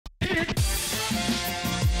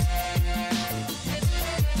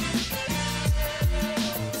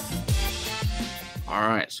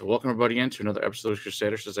right, so welcome everybody into another episode of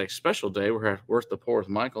Crusaders. This is a special day. We're at Worth the Pour with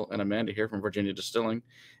Michael and Amanda here from Virginia Distilling,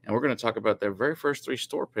 and we're going to talk about their very first three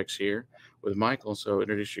store picks here with Michael. So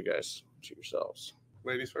introduce you guys to yourselves.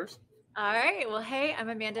 Ladies first. All right. Well, hey, I'm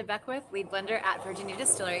Amanda Beckwith, lead blender at Virginia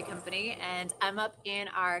Distillery Company, and I'm up in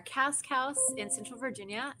our cask house in Central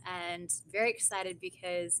Virginia, and very excited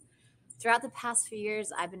because throughout the past few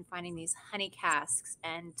years, I've been finding these honey casks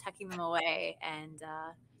and tucking them away, and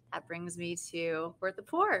that brings me to Worth the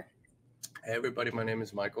Pour. Hey everybody, my name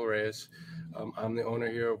is Michael Reyes. I'm the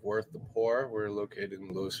owner here of Worth the Pour. We're located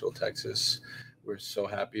in Louisville, Texas. We're so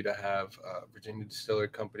happy to have Virginia Distillery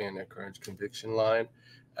Company and their Current Conviction line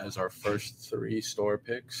as our first three store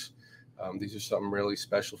picks. These are something really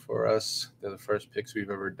special for us. They're the first picks we've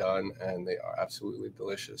ever done, and they are absolutely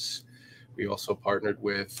delicious. We also partnered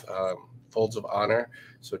with Folds of Honor,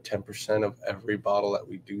 so 10% of every bottle that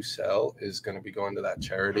we do sell is going to be going to that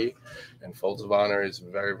charity. And Folds of Honor is a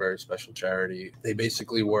very, very special charity. They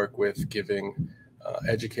basically work with giving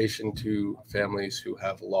education to families who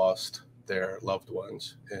have lost their loved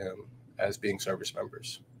ones as being service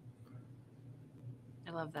members.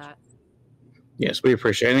 I love that. Yes, we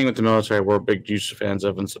appreciate anything with the military. We're big huge fans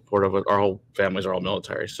of and support of it. Our whole families are all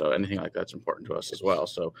military, so anything like that's important to us as well.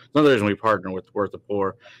 So another reason we partner with Worth the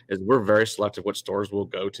Pour is we're very selective what stores we'll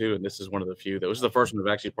go to, and this is one of the few. That was the first one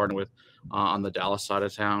we've actually partnered with on the Dallas side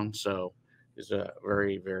of town. So it's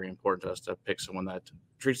very, very important to us to pick someone that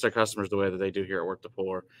treats their customers the way that they do here at Worth the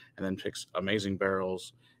Pour, and then picks amazing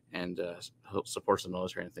barrels and supports the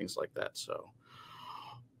military and things like that. So.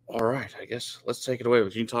 All right, I guess let's take it away. You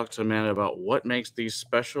can talk to Amanda about what makes these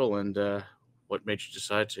special and what made you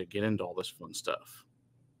decide to get into all this fun stuff.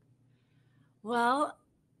 Well,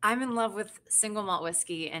 I'm in love with single malt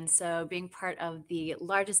whiskey, and so being part of the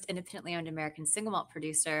largest independently owned American single malt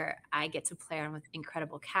producer, I get to play around with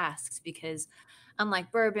incredible casks because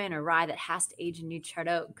unlike bourbon or rye that has to age in new charred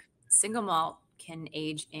oak, single malt can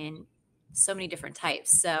age in so many different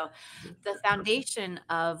types. So the foundation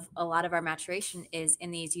of a lot of our maturation is in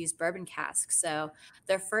these used bourbon casks. So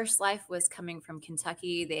their first life was coming from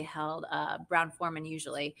Kentucky. They held Brown-Forman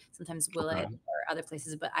usually, sometimes Willett or other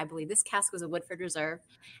places, but I believe this cask was a Woodford Reserve.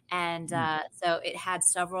 And so it had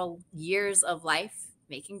several years of life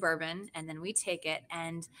making bourbon, and then we take it,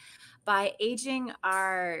 and by aging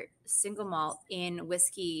our single malt in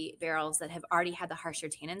whiskey barrels that have already had the harsher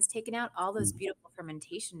tannins taken out, all those beautiful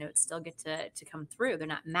fermentation notes still get to come through. They're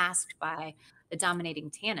not masked by the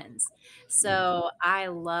dominating tannins. So I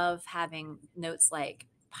love having notes like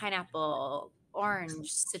pineapple,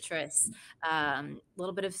 orange, citrus, a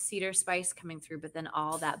little bit of cedar spice coming through, but then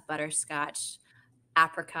all that butterscotch,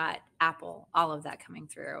 apricot, apple, all of that coming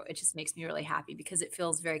through. It just makes me really happy because it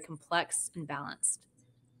feels very complex and balanced.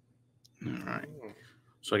 All right.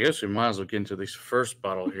 So I guess we might as well get into this first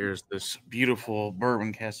bottle. Here's this beautiful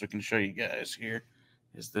bourbon cask we can show you guys here.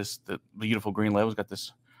 Is this the beautiful green label? It's got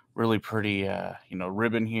this really pretty,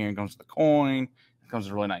 ribbon here. It comes with the coin. It comes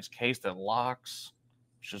with a really nice case that locks.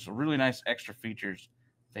 It's just really nice extra features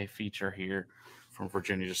they feature here from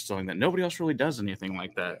Virginia Distilling that nobody else really does anything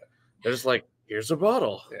like that. They're just like, here's a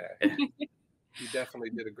bottle. Yeah. You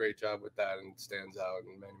definitely did a great job with that, and it stands out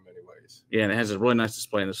in many, many ways. Yeah, and it has a really nice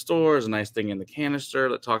display in the store. There's a nice thing in the canister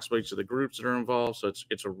that talks about each of the groups that are involved. So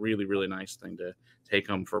it's a really, really nice thing to take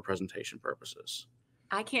home for presentation purposes.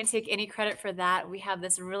 I can't take any credit for that. We have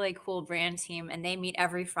this really cool brand team, and they meet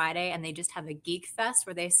every Friday, and they just have a geek fest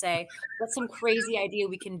where they say, what's some crazy idea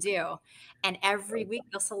we can do? And every week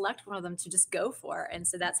they'll select one of them to just go for. And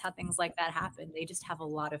so that's how things like that happen. They just have a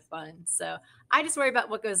lot of fun. So I just worry about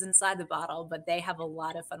what goes inside the bottle, but they have a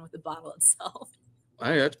lot of fun with the bottle itself.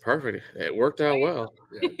 Hey, that's perfect. It worked out well.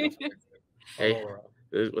 Yeah, definitely. Hey,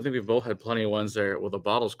 I think we've both had plenty of ones there. Well, the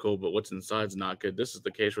bottle's cool, but what's inside's not good. This is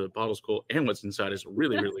the case where the bottle's cool and what's inside is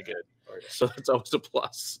really, really good. So that's always a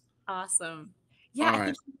plus. Awesome. Yeah, I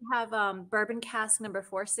think we have bourbon cask number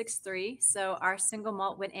 463. So our single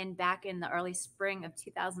malt went in back in the early spring of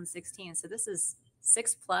 2016. So this is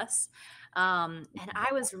 6+. And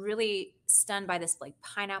I was really stunned by this like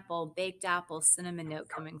pineapple, baked apple, cinnamon note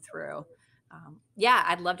coming through. Yeah,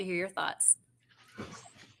 I'd love to hear your thoughts.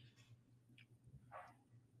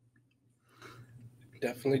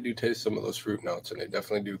 Definitely do taste some of those fruit notes, and they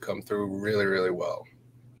definitely do come through really, really well.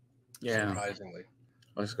 Yeah. Surprisingly.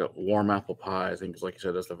 It's got warm apple pie. I think, like you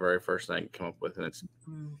said, that's the very first thing you come up with, and it's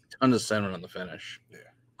tons of cinnamon on the finish. Yeah.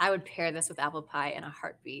 I would pair this with apple pie in a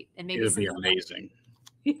heartbeat, and maybe it would be amazing.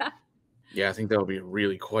 Yeah. Yeah, I think that would be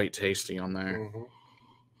really quite tasty on there. Mm-hmm.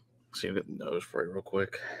 See the nose for you real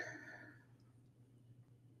quick.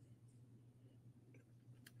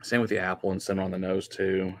 Same with the apple and cinnamon on the nose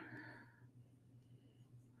too.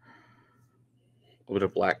 little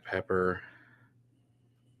bit of black pepper,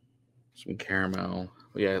 some caramel.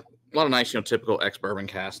 Yeah, a lot of nice, typical ex-bourbon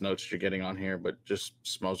cask notes you're getting on here, but just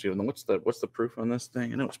smells good. And then what's the proof on this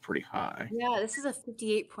thing? I know it's pretty high. Yeah, this is a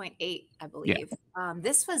 58.8, I believe.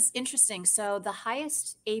 This was interesting. So the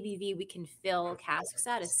highest ABV we can fill casks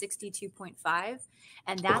at is 62.5,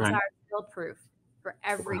 and that's our fill proof for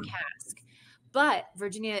every cask. But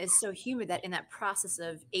Virginia is so humid that in that process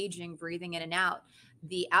of aging, breathing in and out,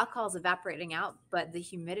 the alcohol is evaporating out, but the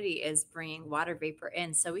humidity is bringing water vapor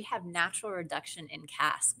in. So we have natural reduction in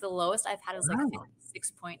cask. The lowest I've had is like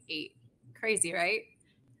 6.8. Crazy, right?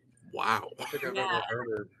 Wow. I don't think I've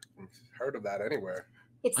ever heard of that anywhere.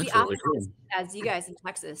 It's the opposite as you guys in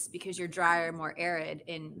Texas, because you're drier, more arid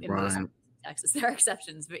in most of Texas. There are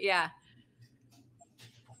exceptions, but yeah.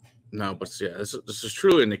 No, but yeah, this is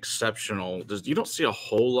truly an exceptional. You don't see a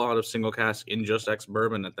whole lot of single cask in just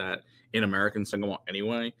ex-bourbon at that in American single malt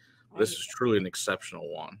anyway. This is truly an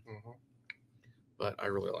exceptional one. But I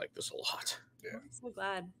really like this a lot. Yeah, I'm so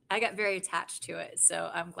glad. I got very attached to it, so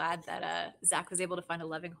I'm glad that Zach was able to find a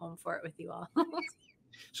loving home for it with you all.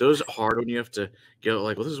 So is it hard when you have to go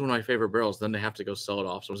like, well, this is one of my favorite barrels, then they have to go sell it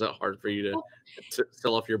off? So was that hard for you to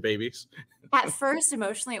sell off your babies? At first,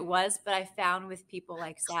 emotionally, it was, but I found with people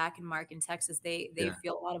like Zach and Mark in Texas, they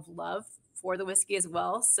feel a lot of love for the whiskey as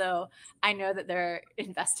well. So I know that they're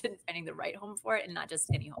invested in finding the right home for it and not just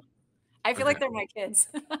any home. I feel like they're my kids.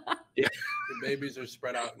 Yeah, the babies are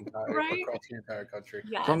spread out across the entire country.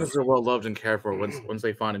 Yes. As long as they're well loved and cared for, once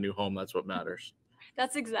they find a new home, that's what matters.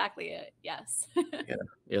 That's exactly it. Yes.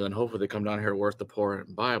 Yeah. Then hopefully they come down here to Worth the Pour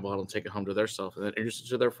and buy a bottle and take it home to themselves and then introduce it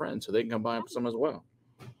to their friends so they can come buy some as well.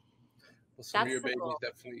 Well, some of your babies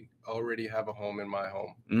definitely already have a home in my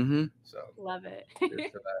home. Mm-hmm. So love it.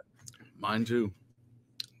 Cheers to that. Mine too.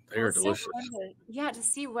 They are delicious. So to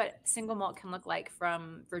see what single malt can look like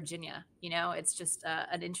from Virginia. It's just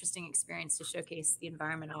an interesting experience to showcase the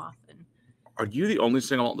environment off. And are you the only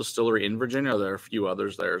single malt distillery in Virginia? Or are there a few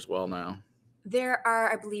others there as well now? There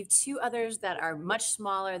are, I believe, 2 others that are much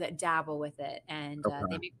smaller that dabble with it, and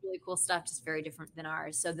they make really cool stuff, just very different than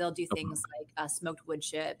ours. So they'll do things like smoked wood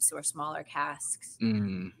chips or smaller casks.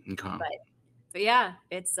 But yeah,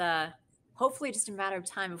 it's hopefully just a matter of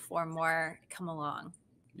time before more come along.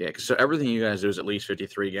 Yeah, so everything you guys do is at least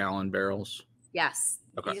 53-gallon barrels? Yes.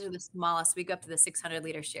 These are the smallest. We go up to the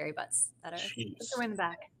 600-liter sherry butts that are in the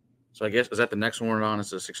back. So I guess, is that the next one we're on?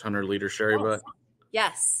 Is a 600-liter sherry butt?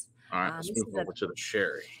 Yes. All right, let's move over to the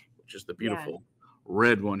sherry, which is the beautiful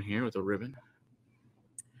red one here with a ribbon.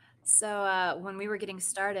 So when we were getting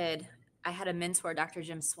started, I had a mentor, Dr.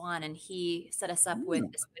 Jim Swan, and he set us up with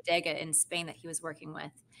this bodega in Spain that he was working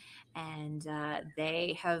with. And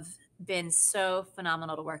they have been so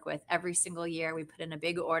phenomenal to work with. Every single year we put in a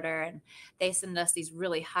big order and they send us these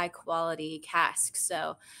really high quality casks.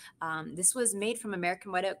 So this was made from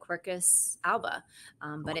American White Oak Quercus alba,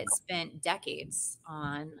 but it spent decades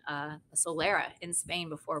on a Solera in Spain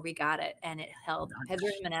before we got it. And it held Pedro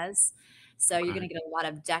Jimenez. So you're going to get a lot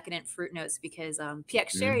of decadent fruit notes because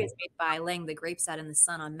PX sherry is made by laying the grapes out in the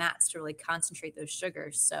sun on mats to really concentrate those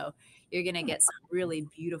sugars. So you're going to get some really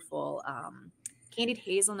beautiful candied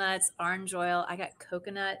hazelnuts, orange oil. I got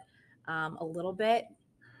coconut a little bit,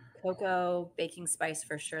 cocoa, baking spice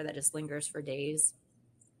for sure that just lingers for days.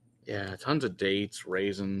 Yeah, tons of dates,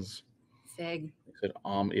 raisins, fig.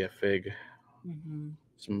 Fig.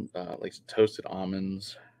 Some like toasted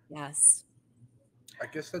almonds. Yes. I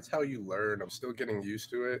guess that's how you learn. I'm still getting used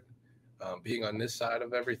to it, being on this side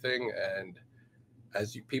of everything. And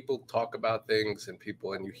as people talk about things and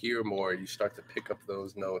you hear more, you start to pick up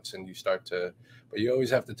those notes and but you always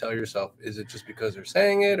have to tell yourself, is it just because they're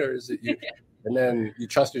saying it or is it you? And then you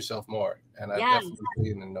trust yourself more. And I've definitely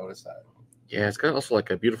seen and noticed that. Yeah, it's got also like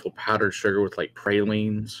a beautiful powdered sugar with like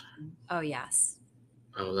pralines. Oh, yes.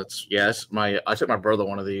 Oh, that's yes. I took my brother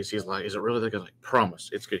one of these. He's like, "Is it really good?" I was like, "Promise,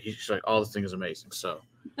 it's good." He's like, "Oh, this thing is amazing." So,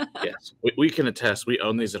 yes, we can attest. We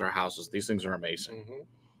own these at our houses. These things are amazing.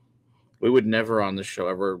 We would never on this show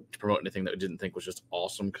ever promote anything that we didn't think was just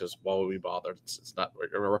awesome because why would we bother? It's not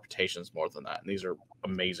our reputation is more than that, and these are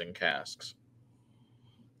amazing casks.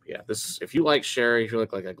 Yeah, if you like sherry, if you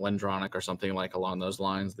like a Glendronach or something like along those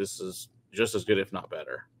lines, this is just as good, if not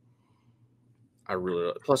better. I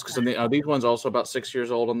really plus because are these ones also about 6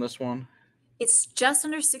 years old on this one? It's just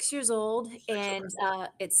under 6 years old, and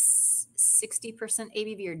it's 60%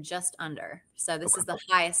 ABV or just under. So this is the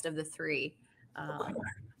highest of the three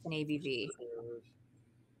in ABV.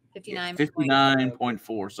 59.4.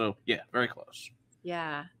 59.4. So yeah, very close.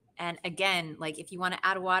 Yeah, And again, like if you want to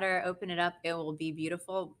add water, open it up, it will be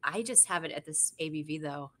beautiful. I just have it at this ABV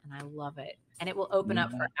though, and I love it. And it will open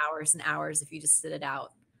up for hours and hours if you just sit it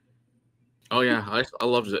out. Oh yeah, I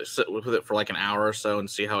love to sit with it for like an hour or so and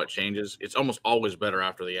see how it changes. It's almost always better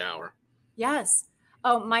after the hour. Yes.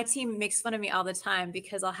 Oh, my team makes fun of me all the time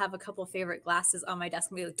because I'll have a couple favorite glasses on my desk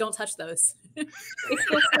and be like, don't touch those. They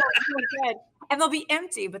still smell really good. And they'll be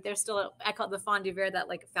empty, but they're still, I call it the fondue verre, that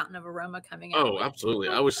like fountain of aroma coming out. Oh, absolutely.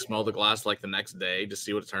 I always smell the glass like the next day to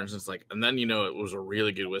see what it turns. It's like, and then you know it was a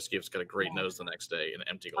really good whiskey if it's got a great nose the next day in an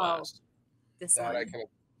empty glass. This That one. I can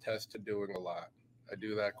attest to doing a lot. I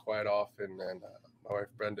do that quite often, and my wife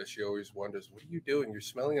Brenda, she always wonders, "What are you doing? You're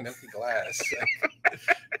smelling an empty glass."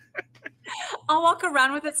 I'll walk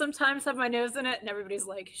around with it sometimes, have my nose in it, and everybody's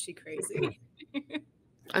like, "Is she crazy?"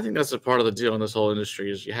 I think that's a part of the deal in this whole industry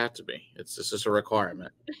is you have to be. It's just a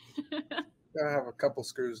requirement. Gotta have a couple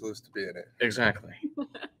screws loose to be in it. Exactly. But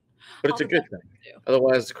it's All a good the thing. best too.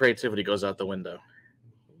 Otherwise, the creativity goes out the window.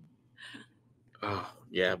 Oh,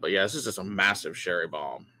 yeah. But yeah, this is just a massive sherry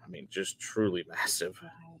bomb. I mean, just truly massive.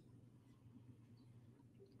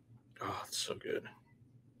 Oh, it's so good.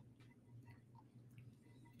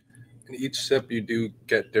 In each sip, you do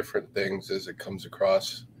get different things as it comes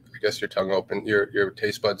across. I guess your tongue open, your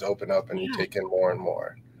taste buds open up, and you take in more and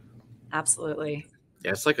more. Absolutely.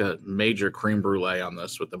 Yeah, it's like a major creme brulee on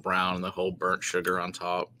this with the brown and the whole burnt sugar on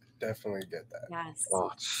top. Definitely get that. Yes. Oh,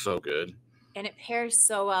 it's so good. And it pairs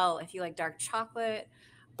so well if you like dark chocolate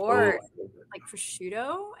or like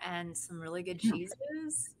prosciutto and some really good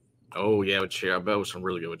cheeses. Oh, yeah, with cheese. I bet it was some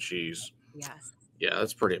really good with cheese. Yes. Yeah,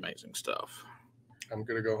 that's pretty amazing stuff. I'm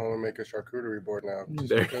gonna go home and make a charcuterie board now. Just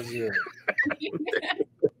There. because you.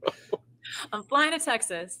 I'm flying to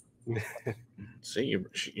Texas. See,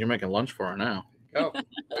 you're making lunch for her now. Oh,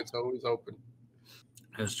 it's always open.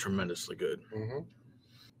 It's tremendously good. Mm-hmm.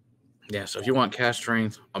 Yeah, so if you want cask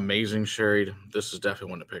strength, amazing sherried, this is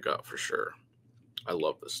definitely one to pick up for sure. I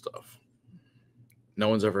love this stuff. No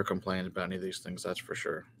one's ever complained about any of these things, that's for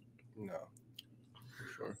sure. No, for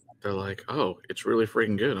sure. They're like, oh, it's really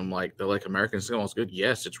freaking good. I'm like, they're like, American single malt's good.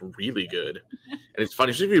 Yes, it's really good. And it's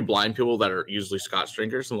funny, especially blind people that are usually Scotch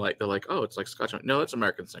drinkers, and like they're like, oh, it's like Scotch. No, it's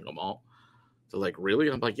American single malt. They're like, really?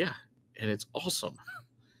 And I'm like, yeah, and it's awesome.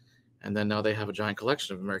 And then now they have a giant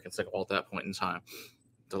collection of American single malt at that point in time.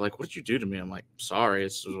 They're like, what did you do to me? I'm like, sorry,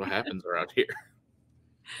 it's what happens around here.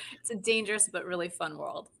 It's a dangerous but really fun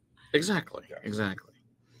world. Exactly. Exactly.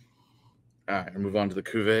 All right, we'll move on to the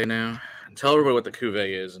cuvee now. And tell everybody what the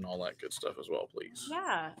cuvee is and all that good stuff as well, please.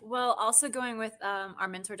 Yeah. Well, also going with our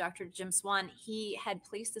mentor, Dr. Jim Swan, he had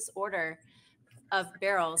placed this order of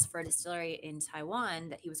barrels for a distillery in Taiwan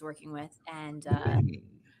that he was working with. And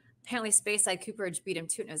apparently Speyside Cooperage beat him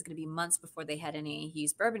to it. And it was going to be months before they had any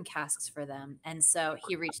used bourbon casks for them. And so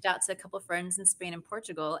he reached out to a couple of friends in Spain and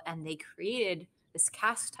Portugal, and they created this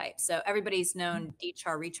cask type. So everybody's known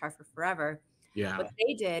dechar, rechar for forever. Yeah. What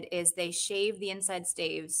they did is they shaved the inside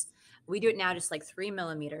staves. We do it now just like 3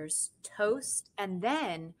 millimeters, toast, and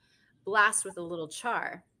then blast with a little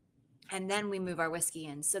char. And then we move our whiskey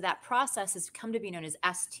in. So that process has come to be known as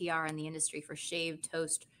STR in the industry for shave,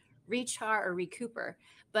 toast, rechar, or recooper.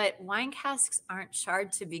 But wine casks aren't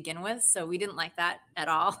charred to begin with, so we didn't like that at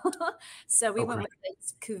all. So we went with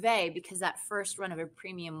this cuvee because that first run of a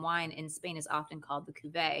premium wine in Spain is often called the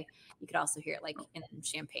cuvee. You could also hear it like in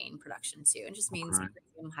champagne production too. It just means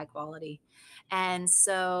premium, high quality. And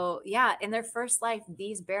so, yeah, in their first life,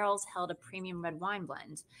 these barrels held a premium red wine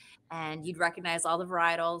blend, and you'd recognize all the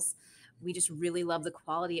varietals. We just really love the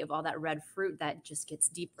quality of all that red fruit that just gets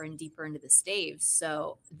deeper and deeper into the staves.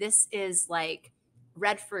 So this is like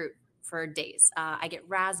red fruit for days. I get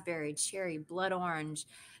raspberry, cherry, blood orange.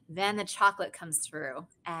 Then the chocolate comes through.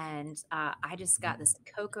 And I just got this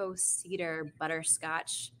cocoa, cedar,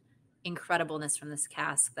 butterscotch incredibleness from this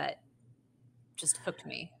cask that just hooked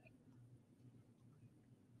me.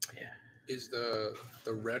 Yeah. Is the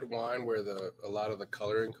red wine where a lot of the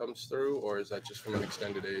coloring comes through, or is that just from an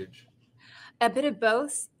extended age? A bit of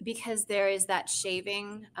both, because there is that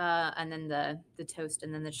shaving and then the toast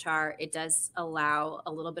and then the char. It does allow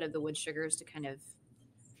a little bit of the wood sugars to kind of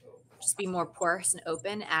just be more porous and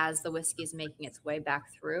open as the whiskey is making its way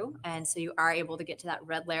back through. And so you are able to get to that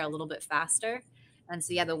red layer a little bit faster. And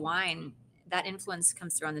so, yeah, the wine, that influence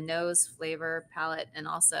comes through on the nose, flavor, palate, and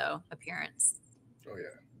also appearance. Oh,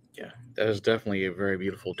 yeah. Yeah, that is definitely a very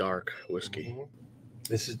beautiful dark whiskey. Mm-hmm.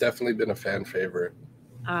 This has definitely been a fan favorite.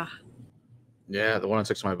 Yeah, the one I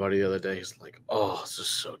took to my buddy the other day, he's like, oh, this is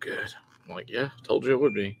so good. I'm like, yeah, told you it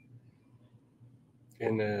would be.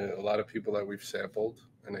 And a lot of people that we've sampled,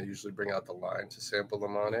 and I usually bring out the line to sample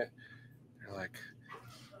them on it, they're like,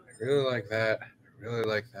 I really like that. I really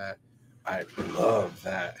like that. I love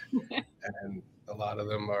that. And a lot of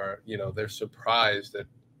them are, they're surprised at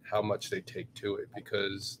how much they take to it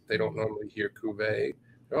because they don't normally hear cuvee.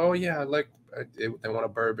 Oh yeah, they want a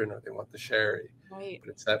bourbon or they want the sherry, Right.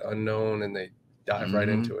 but it's that unknown and they dive right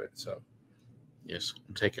into it. So yes,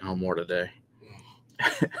 I'm taking home more today.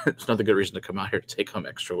 It's not a good reason to come out here to take home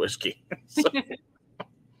extra whiskey. So.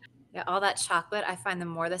 Yeah, all that chocolate. I find the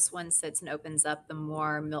more this one sits and opens up, the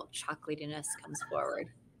more milk chocolatiness comes forward.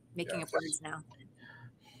 Making up words now.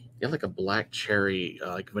 Yeah, like a black cherry,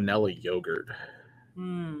 like vanilla yogurt.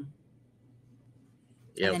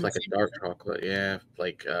 Yeah, with like a dark chocolate. Yeah,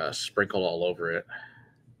 like sprinkled all over it.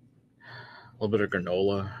 A little bit of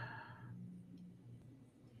granola.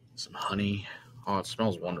 Some honey. Oh, it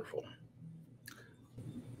smells wonderful.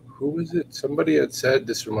 Who was it? Somebody had said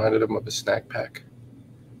this reminded them of a snack pack.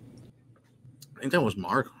 I think that was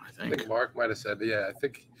Mark. I think Mark might have said, yeah, I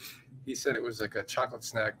think he said it was like a chocolate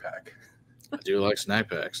snack pack. I do like snack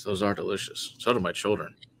packs. Those are delicious. So do my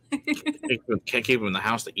children. Can't keep them in the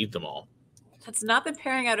house to eat them all. That's not the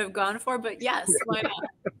pairing I'd have gone for, but yes, why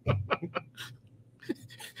not?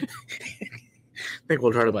 I think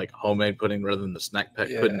we'll try to like homemade pudding rather than the snack pack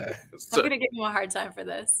pudding. I'm going to give you a hard time for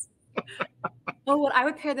this. Oh, what I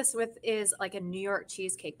would pair this with is like a New York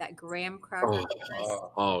cheesecake, that graham cracker.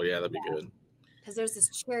 Oh yeah, that'd be good. Because there's this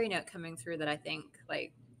cherry note coming through that I think,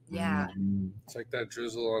 yeah. It's like that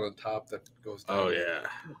drizzle on the top that goes down. Oh, yeah.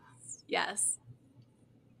 Yes.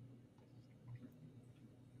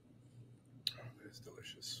 Oh, it's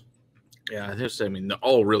delicious. Yeah, I mean, they're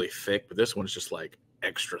all really thick, but this one's just like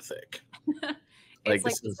extra thick. It's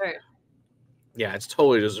like dessert. Yeah, it's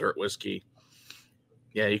totally dessert whiskey.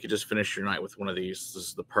 Yeah, you could just finish your night with one of these. This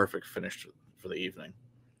is the perfect finish for the evening.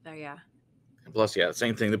 Oh, yeah. And plus, yeah, the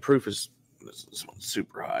same thing. The proof is this one's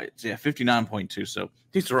super high. It's 59.2. So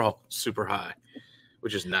these are all super high,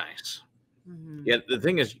 which is nice. Mm-hmm. Yeah, the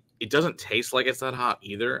thing is, it doesn't taste like it's that hot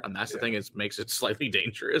either, and that's the thing is makes it slightly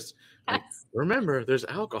dangerous. Like, remember, there's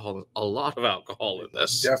alcohol, a lot of alcohol in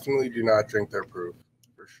this. Definitely do not drink their proof,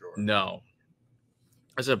 for sure. No.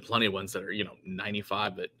 I've had plenty of ones that are,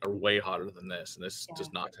 95 that are way hotter than this, and this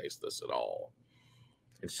does not taste this at all.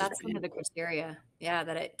 That's one of the criteria,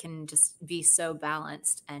 that it can just be so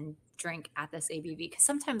balanced and drink at this ABV. Because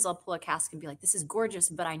sometimes I'll pull a cask and be like, this is gorgeous,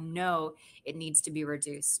 but I know it needs to be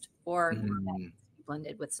reduced or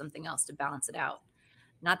blended with something else to balance it out.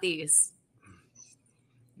 Not these.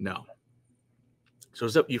 No. So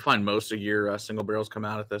is that you find most of your single barrels come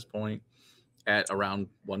out at this point at around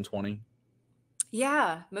 120?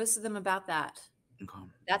 Yeah, most of them about that. Okay.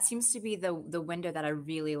 That seems to be the window that I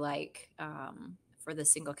really like for the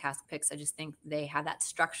single cask picks. I just think they have that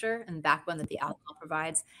structure and backbone that the alcohol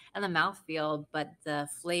provides and the mouthfeel, but the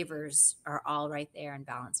flavors are all right there and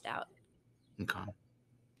balanced out. Okay.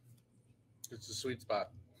 It's a sweet spot.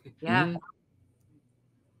 Yeah. Mm-hmm.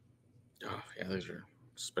 Oh, yeah, those are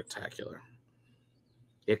spectacular.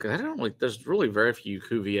 Yeah, because there's really very few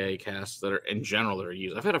Cuvée casks that are in general that are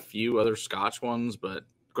used. I've had a few other Scotch ones, but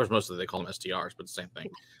of course, most of them, they call them STRs, but the same thing.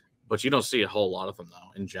 But you don't see a whole lot of them,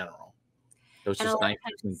 though, in general. It's just nice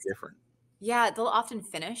and different. Yeah, they'll often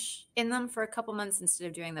finish in them for a couple months instead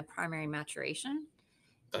of doing the primary maturation.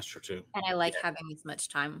 That's true, too. And I like having as much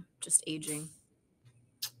time just aging.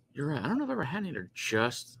 You're right. I don't know if I've ever had any that are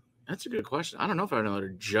just... That's a good question. I don't know if I know that are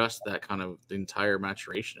just that kind of the entire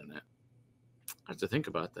maturation in it. I have to think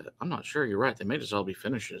about that. I'm not sure. You're right. They may just all be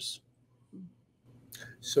finishes.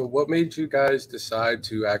 So what made you guys decide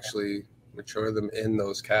to actually mature them in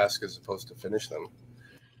those casks as opposed to finish them?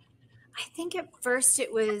 I think at first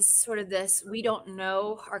it was sort of this, we don't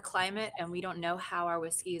know our climate and we don't know how our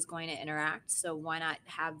whiskey is going to interact. So why not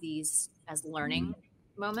have these as learning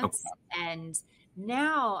moments? Okay. And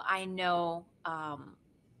now I know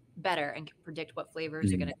better and can predict what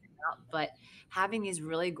flavors are going to come out. But having these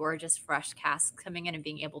really gorgeous fresh casks coming in and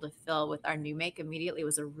being able to fill with our new make immediately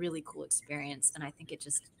was a really cool experience. And I think it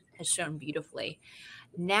just has shown beautifully.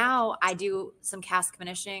 Now I do some cask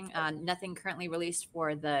finishing, nothing currently released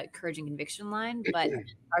for the Courage and Conviction line, but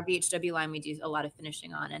our BHW line, we do a lot of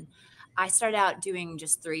finishing on. And I started out doing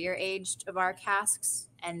just 3-year aged of our casks.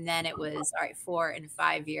 And then it was, 4 and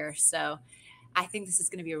 5 years. So I think this is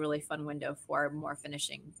going to be a really fun window for more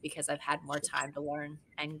finishing because I've had more time to learn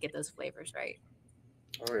and get those flavors right.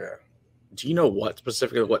 Oh, yeah. Do you know what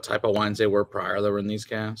type of wines they were prior that were in these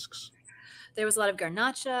casks? There was a lot of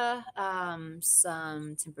Garnacha,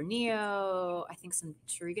 some Tempranillo, I think some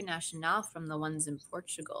Touriga Nacional from the ones in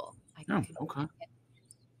Portugal. Okay.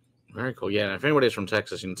 Very cool. Yeah, if anybody's from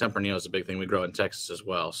Texas, Tempranillo is a big thing we grow in Texas as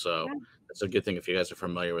well. So That's a good thing if you guys are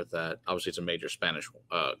familiar with that. Obviously, it's a major Spanish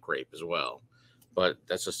grape as well, but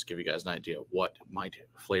that's just to give you guys an idea of what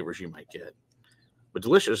flavors you might get. But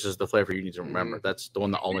delicious is the flavor you need to remember. That's the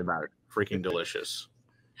one that only mattered. Freaking delicious.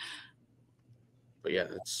 But yeah,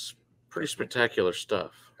 it's pretty spectacular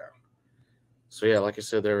stuff. So yeah, like I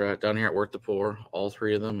said, they're down here at Worth the Pour, all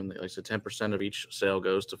three of them, and like I said, 10% of each sale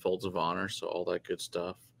goes to Folds of Honor, so all that good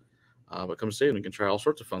stuff. But come see them, you can try all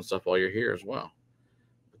sorts of fun stuff while you're here as well.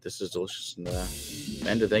 But this is delicious, and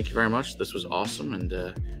Amanda, thank you very much. This was awesome, and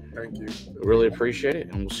thank you. Really appreciate it,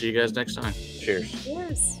 and we'll see you guys next time. Cheers.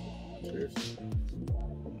 Cheers. Cheers.